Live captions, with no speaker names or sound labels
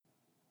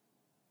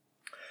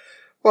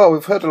Well,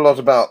 we've heard a lot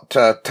about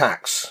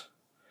tax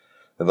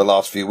in the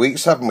last few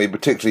weeks, haven't we?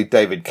 Particularly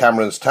David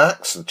Cameron's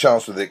tax, the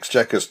Chancellor of the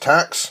Exchequer's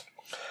tax,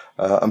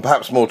 and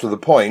perhaps more to the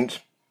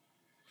point,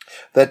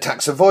 their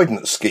tax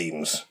avoidance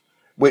schemes,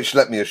 which,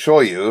 let me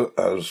assure you,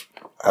 as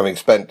having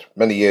spent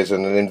many years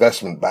in an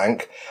investment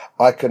bank,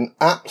 I can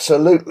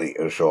absolutely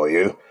assure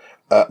you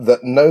that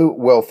no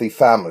wealthy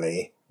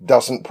family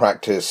doesn't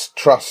practice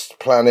trust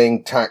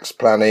planning, tax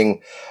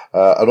planning,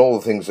 and all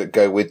the things that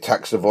go with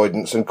tax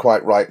avoidance, and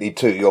quite rightly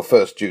too. Your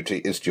first duty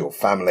is to your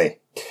family.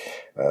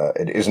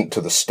 It isn't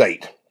to the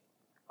state.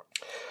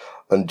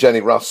 And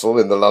Jenny Russell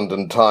in the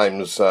London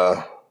Times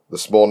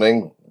this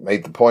morning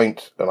made the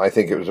point, and I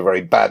think it was a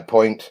very bad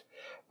point,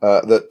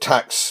 that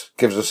tax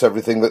gives us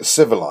everything that's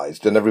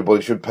civilized and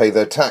everybody should pay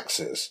their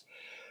taxes.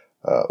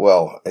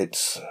 Well,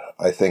 it's,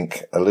 I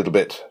think, a little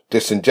bit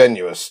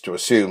disingenuous to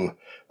assume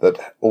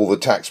that all the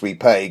tax we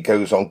pay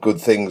goes on good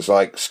things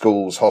like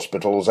schools,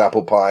 hospitals,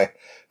 apple pie,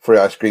 free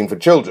ice cream for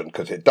children,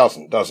 because it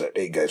doesn't, does it?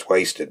 It goes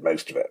wasted,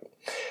 most of it.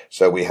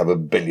 So we have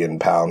 £1 billion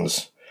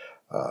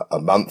a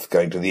month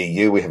going to the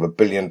EU. We have £1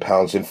 billion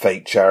in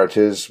fake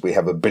charities. We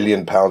have £1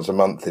 billion a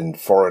month in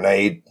foreign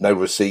aid. No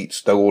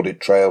receipts, no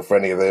audit trail for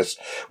any of this.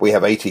 We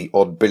have 80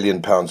 odd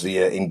billion pounds a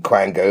year in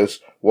quangos.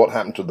 What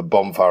happened to the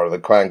bonfire of the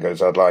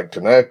quangos, I'd like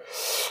to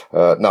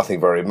know. Nothing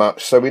very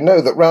much. So we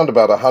know that round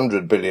about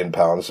 £100 billion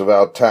of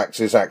our tax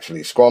is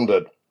actually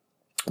squandered,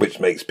 which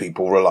makes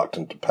people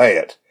reluctant to pay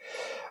it.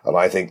 And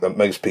I think that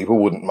most people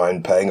wouldn't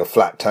mind paying a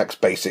flat tax,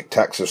 basic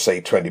tax of, say,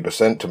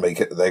 20% to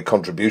make it their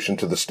contribution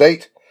to the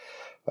state.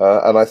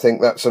 And I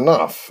think that's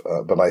enough.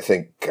 But I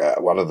think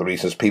one of the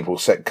reasons people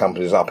set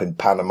companies up in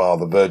Panama,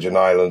 the Virgin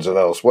Islands and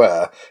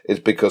elsewhere is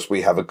because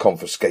we have a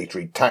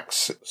confiscatory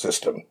tax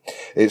system.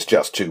 It's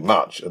just too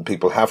much and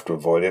people have to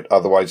avoid it.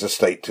 Otherwise the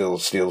state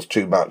steals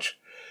too much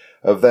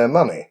of their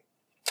money.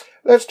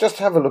 Let's just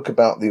have a look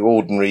about the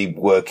ordinary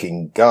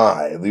working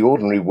guy, the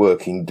ordinary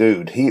working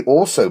dude. He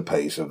also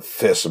pays a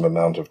fearsome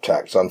amount of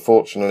tax.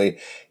 Unfortunately,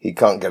 he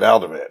can't get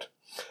out of it.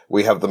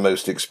 We have the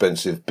most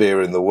expensive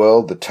beer in the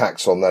world. The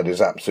tax on that is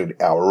absolutely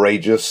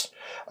outrageous.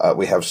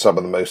 We have some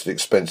of the most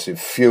expensive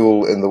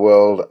fuel in the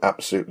world,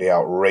 absolutely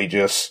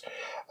outrageous.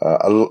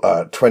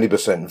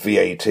 20%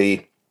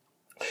 VAT.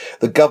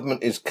 The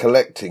government is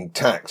collecting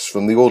tax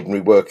from the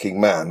ordinary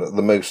working man at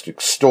the most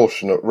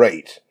extortionate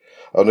rate.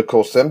 And of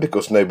course then,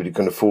 because nobody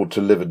can afford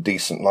to live a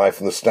decent life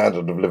and the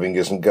standard of living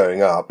isn't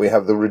going up, we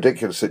have the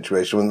ridiculous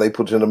situation when they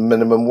put in a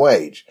minimum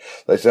wage.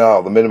 They say,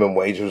 the minimum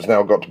wage has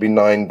now got to be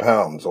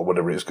 £9 or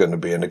whatever it's going to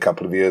be in a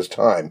couple of years'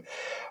 time.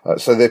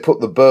 So they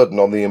put the burden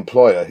on the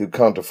employer who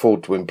can't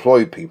afford to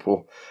employ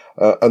people.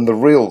 And the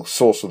real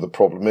source of the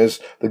problem is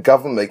the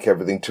government make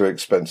everything too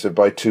expensive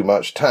by too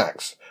much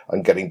tax.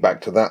 And getting back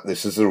to that,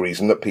 this is the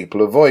reason that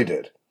people avoid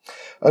it.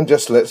 And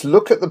just let's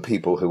look at the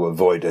people who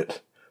avoid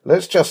it.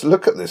 Let's just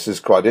look at this. It's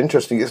quite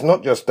interesting. It's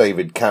not just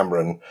David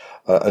Cameron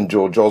and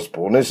George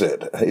Osborne, is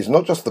it? It's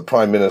not just the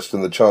Prime Minister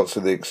and the Chancellor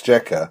of the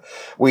Exchequer.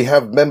 We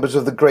have members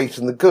of the great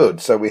and the good.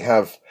 So we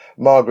have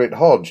Margaret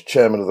Hodge,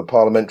 Chairman of the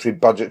Parliamentary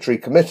Budgetary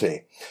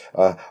Committee.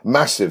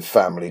 Massive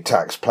family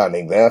tax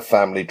planning there,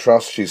 family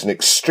trust. She's an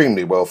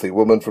extremely wealthy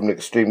woman from an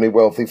extremely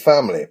wealthy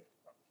family.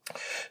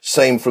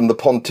 Same from the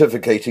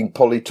pontificating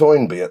Polly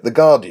Toynbee at The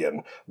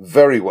Guardian.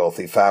 Very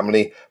wealthy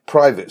family,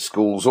 private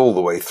schools all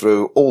the way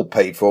through, all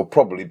paid for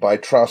probably by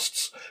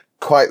trusts,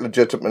 quite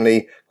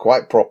legitimately,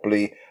 quite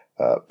properly.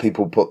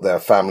 People put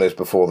their families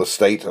before the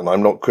state, and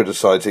I'm not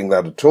criticising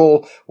that at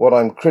all. What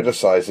I'm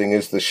criticising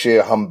is the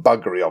sheer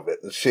humbuggery of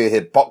it, the sheer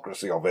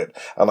hypocrisy of it,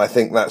 and I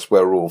think that's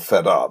where we're all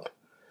fed up.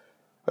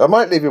 I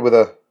might leave you with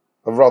a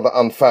rather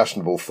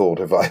unfashionable thought,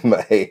 if I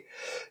may.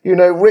 You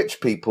know, rich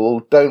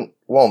people don't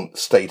want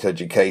state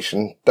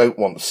education, don't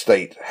want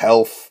state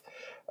health,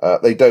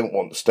 they don't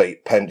want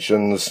state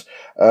pensions,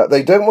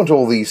 they don't want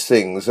all these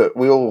things that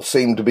we all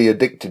seem to be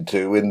addicted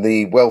to in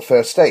the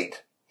welfare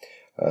state.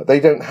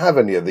 They don't have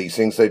any of these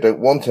things, they don't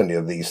want any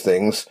of these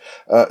things,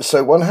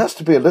 so one has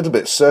to be a little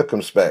bit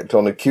circumspect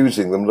on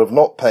accusing them of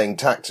not paying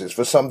taxes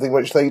for something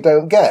which they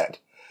don't get.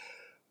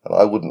 And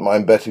I wouldn't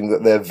mind betting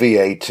that their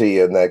VAT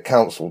and their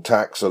council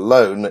tax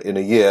alone in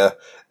a year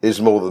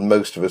is more than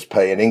most of us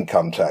pay in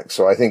income tax.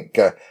 So I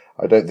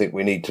don't think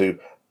we need to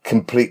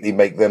completely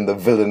make them the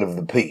villain of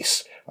the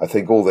piece. I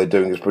think all they're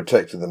doing is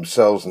protecting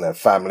themselves and their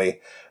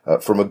family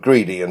from a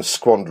greedy and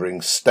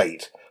squandering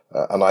state.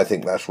 And I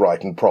think that's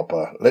right and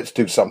proper. Let's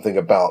do something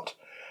about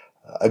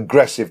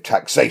aggressive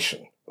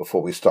taxation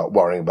before we start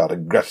worrying about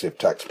aggressive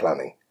tax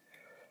planning.